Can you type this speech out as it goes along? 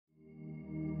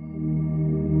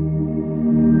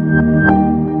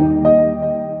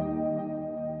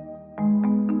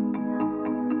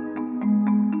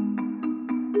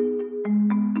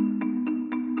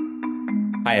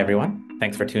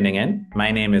Thanks for tuning in. My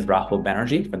name is Rahul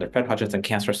Banerjee from the Fred Hutchinson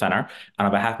Cancer Center. And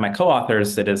on behalf of my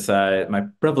co-authors, it is my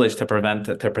privilege to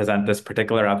present this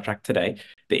particular abstract today,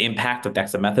 the impact of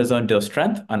dexamethasone dose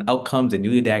strength on outcomes in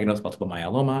newly diagnosed multiple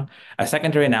myeloma, a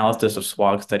secondary analysis of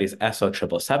SWOG studies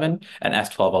SO777 and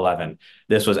S1211.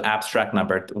 This was abstract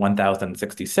number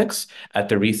 1066 at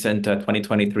the recent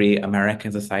 2023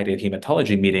 American Society of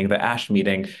Hematology meeting, the ASH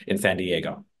meeting in San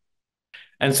Diego.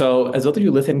 And so, as those of you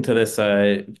listening to this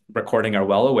recording are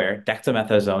well aware,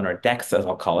 dexamethasone, or Dex as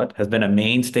I'll call it, has been a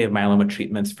mainstay of myeloma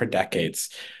treatments for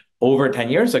decades. Over 10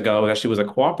 years ago, actually was a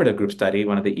cooperative group study,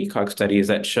 one of the ECOG studies,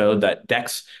 that showed that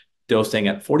Dex dosing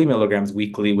at 40 milligrams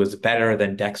weekly was better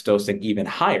than Dex dosing even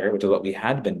higher, which is what we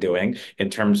had been doing in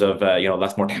terms of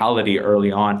less mortality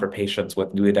early on for patients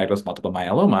with newly diagnosed multiple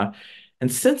myeloma.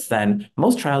 And since then,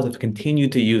 most trials have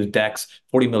continued to use Dex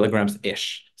 40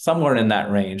 milligrams-ish, somewhere in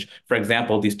that range. For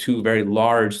example, these two very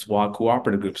large SWOG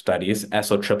cooperative group studies,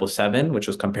 SO777, which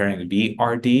was comparing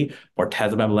VRD,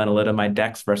 bortezomib lenalidomide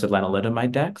Dex versus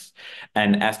lenalidomide Dex,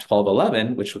 and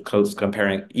S1211, which was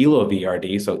comparing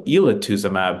ELO-VRD, so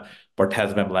elotuzumab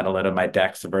bortezomib lenalidomide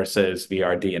Dex versus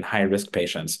VRD in high-risk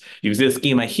patients. You see the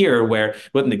schema here where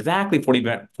it wasn't exactly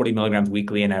 40 milligrams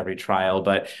weekly in every trial,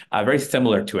 but very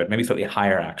similar to it, maybe slightly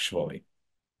higher actually.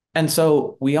 And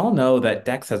so we all know that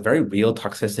Dex has very real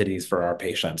toxicities for our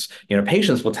patients.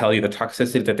 Patients will tell you the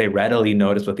toxicity that they readily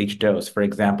notice with each dose. For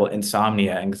example,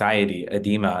 insomnia, anxiety,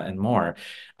 edema, and more.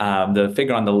 The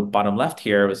figure on the bottom left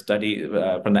here was a study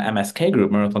from the MSK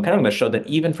group, that showed that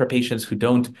even for patients who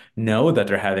don't know that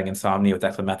they're having insomnia with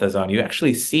dexamethasone, you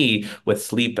actually see with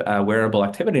sleep wearable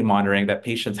activity monitoring that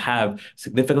patients have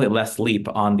significantly less sleep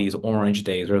on these orange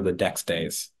days or the Dex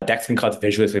days. Dex can cause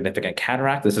visually significant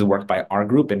cataract. This is work by our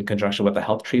group in conjunction with the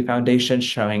HealthTree Foundation,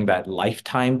 showing that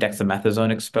lifetime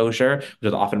dexamethasone exposure, which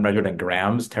is often measured in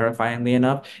grams, terrifyingly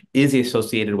enough, is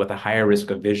associated with a higher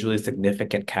risk of visually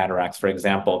significant cataracts, for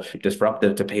example,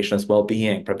 disruptive to patients'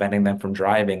 well-being, preventing them from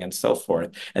driving, and so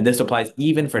forth. And this applies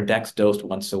even for Dex dosed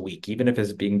once a week, even if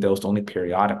it's being dosed only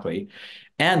periodically.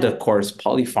 And of course,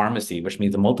 polypharmacy, which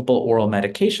means the multiple oral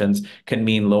medications can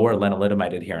mean lower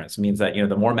lenalidomide adherence. It means that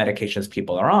the more medications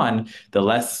people are on, the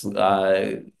less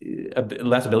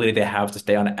ability they have to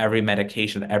stay on every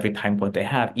medication, every time point they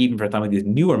have, even for some of these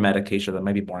newer medications that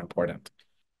might be more important.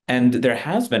 And there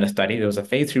has been a study, there was a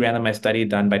phase 3 randomized study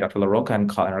done by Dr. LaRocca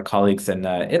and our colleagues in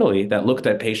Italy that looked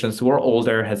at patients who were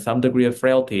older, had some degree of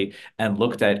frailty, and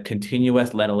looked at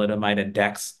continuous lenalidomide and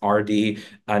Dex RD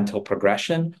until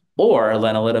progression, or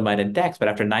lenalidomide and Dex, but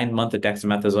after 9 months of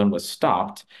dexamethasone was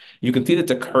stopped. You can see that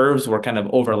the curves were kind of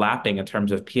overlapping in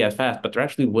terms of PFS, but there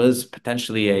actually was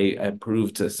potentially a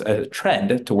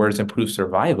trend towards improved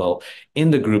survival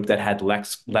in the group that had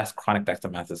less chronic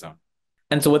dexamethasone.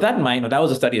 And so with that in mind, that was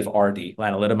a study of RD,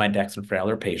 lenalidomide, Dex, in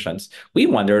frailer patients. We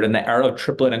wondered, in the era of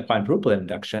triplet and quadruplet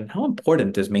induction, how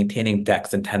important is maintaining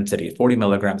Dex intensity, 40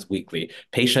 milligrams weekly?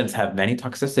 Patients have many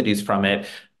toxicities from it.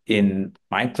 In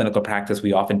my clinical practice,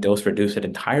 we often dose reduce it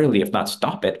entirely, if not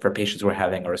stop it, for patients who are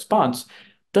having a response.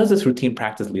 Does this routine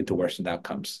practice lead to worsened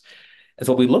outcomes? And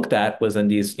so what we looked at was in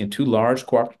these two large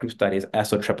cooperative group studies,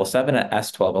 SO777 and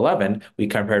S1211, we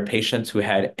compared patients who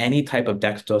had any type of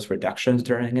Dex dose reductions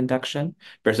during induction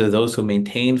versus those who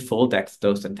maintained full Dex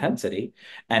dose intensity,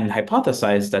 and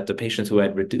hypothesized that the patients who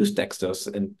had reduced Dex dose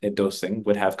in dosing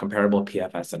would have comparable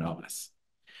PFS and OS.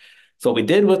 So what we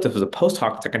did was, this was a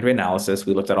post-hoc secondary analysis.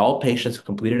 We looked at all patients who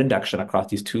completed induction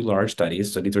across these two large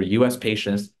studies. So these were US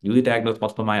patients, newly diagnosed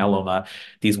multiple myeloma.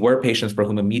 These were patients for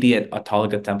whom immediate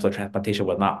autologous stem cell transplantation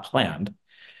was not planned.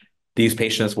 These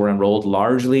patients were enrolled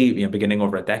largely, beginning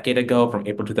over a decade ago from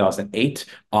April 2008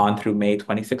 on through May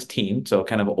 2016. So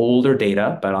kind of older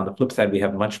data, but on the flip side, we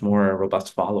have much more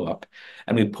robust follow-up.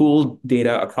 And we pooled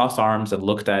data across arms and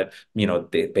looked at,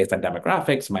 based on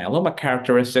demographics, myeloma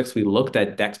characteristics. We looked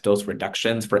at Dex dose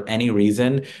reductions for any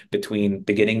reason between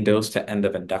beginning dose to end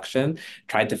of induction,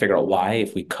 tried to figure out why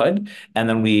if we could. And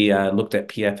then we looked at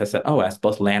PFS and OS,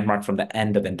 both landmarked from the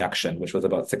end of induction, which was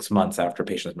about 6 months after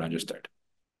patients registered.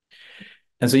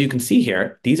 And so you can see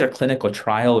here, these are clinical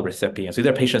trial recipients. These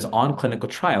are patients on clinical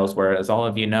trials where, as all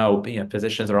of you know,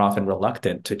 physicians are often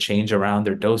reluctant to change around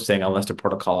their dosing unless the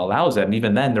protocol allows it. And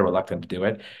even then, they're reluctant to do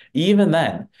it. Even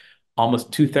then,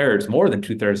 almost more than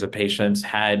two-thirds of patients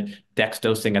had Dex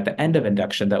dosing at the end of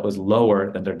induction that was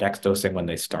lower than their Dex dosing when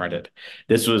they started.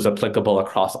 This was applicable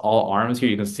across all arms. Here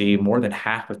you can see more than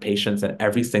half of patients in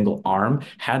every single arm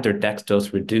had their Dex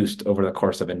dose reduced over the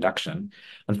course of induction.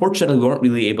 Unfortunately, we weren't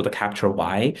really able to capture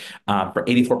why. For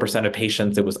 84% of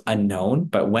patients, it was unknown,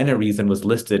 but when a reason was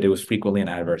listed, it was frequently an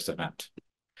adverse event.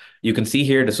 You can see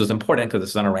here, this was important because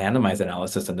this is not a randomized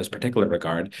analysis in this particular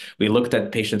regard. We looked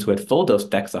at patients who had full dose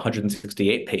Dex,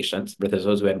 168 patients, versus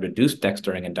those who had reduced Dex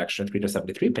during induction,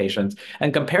 373 patients,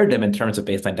 and compared them in terms of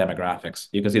baseline demographics.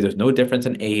 You can see there's no difference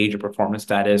in age or performance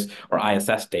status or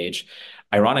ISS stage.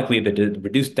 Ironically, the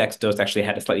reduced Dex dose actually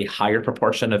had a slightly higher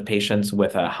proportion of patients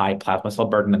with a high plasma cell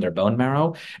burden in their bone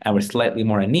marrow and were slightly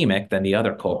more anemic than the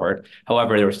other cohort.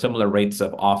 However, there were similar rates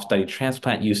of off-study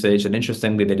transplant usage, and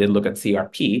interestingly, they did look at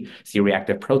CRP,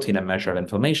 C-reactive protein, a measure of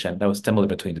inflammation. That was similar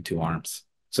between the two arms.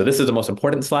 So this is the most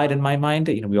important slide in my mind.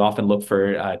 We often look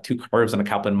for two curves on a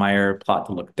Kaplan-Meier plot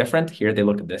to look different. Here, they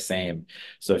look the same.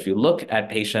 So if you look at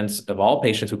patients, of all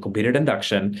patients who completed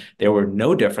induction, there were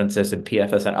no differences in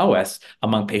PFS and OS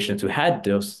among patients who had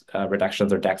dose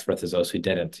reductions or DEX versus those who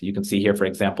didn't. You can see here, for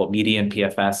example, median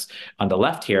PFS on the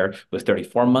left here was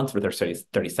 34 months versus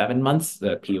 37 months.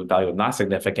 The p-value was not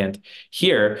significant.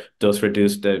 Here, dose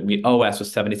reduced, the OS was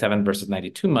 77 versus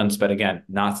 92 months, but again,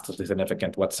 not statistically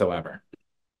significant whatsoever.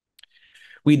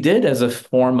 We did, as a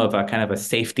form of a kind of a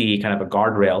safety, kind of a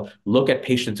guardrail, look at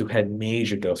patients who had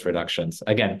major dose reductions.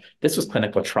 Again, this was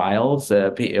clinical trials,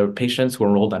 patients who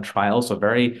enrolled on trials, so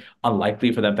very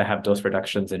unlikely for them to have dose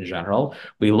reductions in general.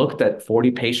 We looked at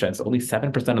 40 patients, only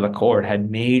 7% of the cohort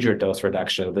had major dose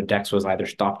reduction. The DEX was either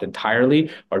stopped entirely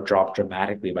or dropped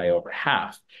dramatically by over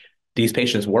half. These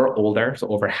patients were older, so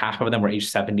over half of them were age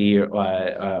 70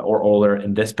 or older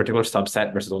in this particular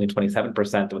subset versus only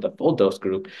 27% of the full dose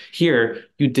group. Here,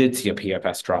 you did see a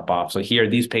PFS drop off. So here,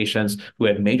 these patients who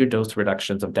had major dose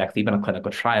reductions of DEX, even in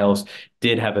clinical trials,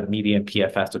 did have a median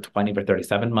PFS of 20 or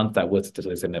 37 months that was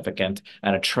statistically significant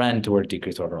and a trend toward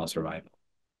decreased overall survival.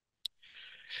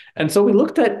 And so we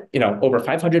looked at, over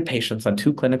 500 patients on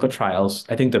 2 clinical trials.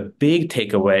 I think the big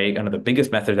takeaway, and the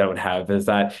biggest message I would have is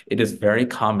that it is very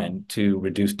common to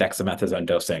reduce dexamethasone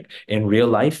dosing. In real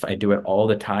life, I do it all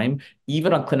the time,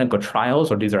 even on clinical trials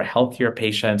where these are healthier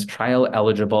patients, trial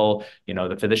eligible.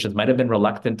 The physicians might have been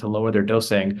reluctant to lower their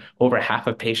dosing. Over half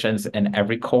of patients in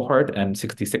every cohort and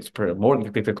more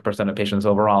than 66% of patients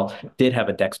overall did have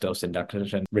a dex dose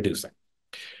induction reducing.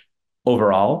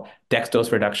 Overall, DEX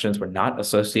dose reductions were not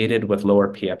associated with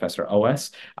lower PFS or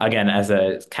OS. Again, as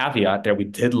a caveat there, we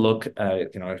did look,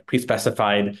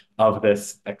 pre-specified of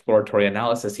this exploratory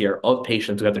analysis here of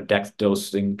patients who had their DEX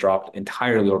dosing dropped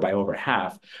entirely or by over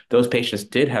half. Those patients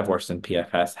did have worsened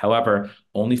PFS. However,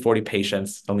 only 40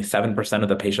 patients, only 7% of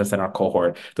the patients in our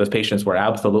cohort, those patients were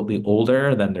absolutely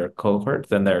older than their cohort,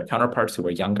 than their counterparts who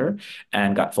were younger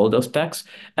and got full dose DEX.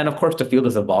 And of course, the field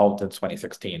has evolved since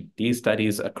 2016. These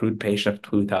studies accrued patients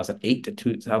 2008 to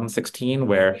 2016,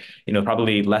 where,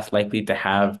 probably less likely to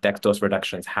have DEX dose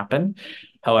reductions happen.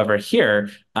 However, here,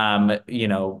 in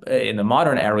the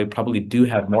modern era, we probably do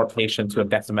have more patients who have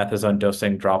dexamethasone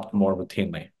dosing dropped more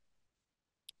routinely.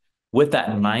 With that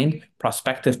in mind,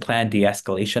 prospective planned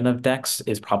de-escalation of DEX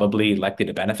is probably likely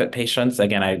to benefit patients.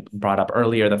 Again, I brought up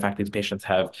earlier the fact these patients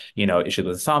have, issues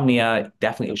with insomnia,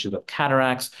 definitely issues with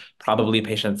cataracts. Probably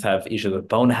patients have issues with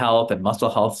bone health and muscle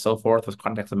health, so forth, with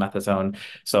chronic dexamethasone.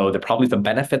 So there are probably some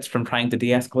benefits from trying to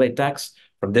de-escalate DEX.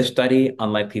 From this study,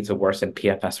 unlikely to worsen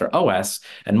PFS or OS.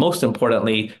 And most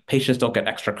importantly, patients don't get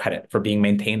extra credit for being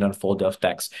maintained on full dose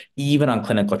DEX. Even on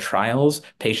clinical trials,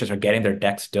 patients are getting their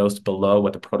DEX dose below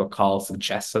what the protocol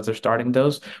suggests as their starting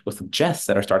dose, which suggests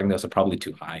that our starting dose are probably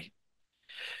too high.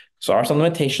 So are some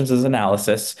limitations as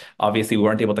analysis. Obviously, we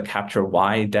weren't able to capture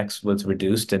why DEX was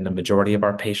reduced in the majority of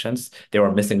our patients. There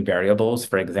were missing variables.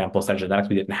 For example, cytogenetics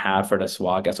we didn't have for the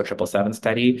SWOG SO777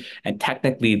 study. And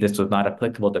technically, this was not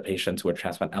applicable to patients who were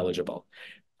transplant eligible.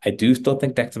 I do still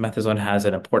think dexamethasone has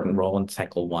an important role in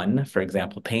cycle 1. For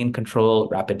example, pain control,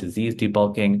 rapid disease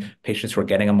debulking, patients who are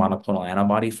getting a monoclonal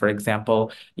antibody, for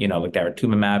example, like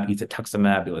daratumumab,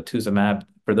 isatuximab, elotuzumab.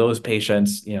 For those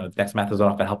patients,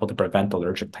 dexamethasone often helpful to prevent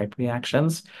allergic type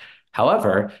reactions.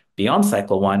 However, beyond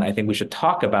cycle 1, I think we should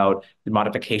talk about the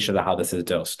modification of how this is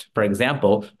dosed. For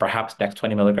example, perhaps DEX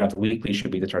 20 milligrams weekly should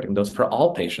be the starting dose for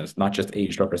all patients, not just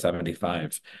aged over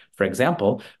 75. For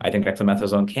example, I think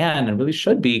dexamethasone can and really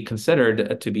should be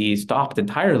considered to be stopped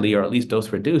entirely or at least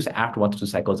dose reduced after 1 to 2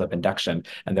 cycles of induction.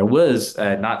 And there was,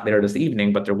 not later this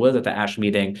evening, but there was at the ASH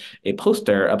meeting a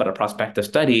poster about a prospective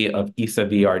study of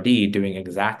ESA-VRD doing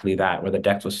exactly that, where the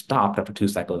DEX was stopped after 2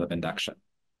 cycles of induction.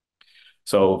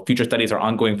 So future studies are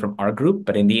ongoing from our group,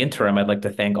 but in the interim, I'd like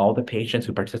to thank all the patients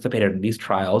who participated in these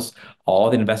trials, all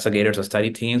the investigators and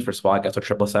study teams for SWOG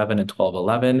SO777 and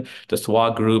 1211, the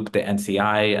SWOG group, the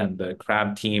NCI, and the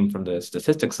CRAB team from the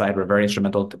statistics side were very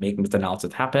instrumental to making this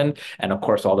analysis happen, and of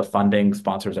course, all the funding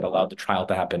sponsors that allowed the trial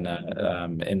to happen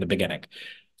in the beginning.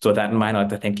 So with that in mind, I'd like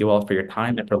to thank you all for your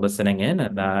time and for listening in.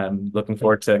 And I'm looking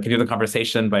forward to continue the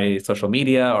conversation by social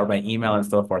media or by email and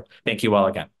so forth. Thank you all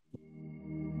again.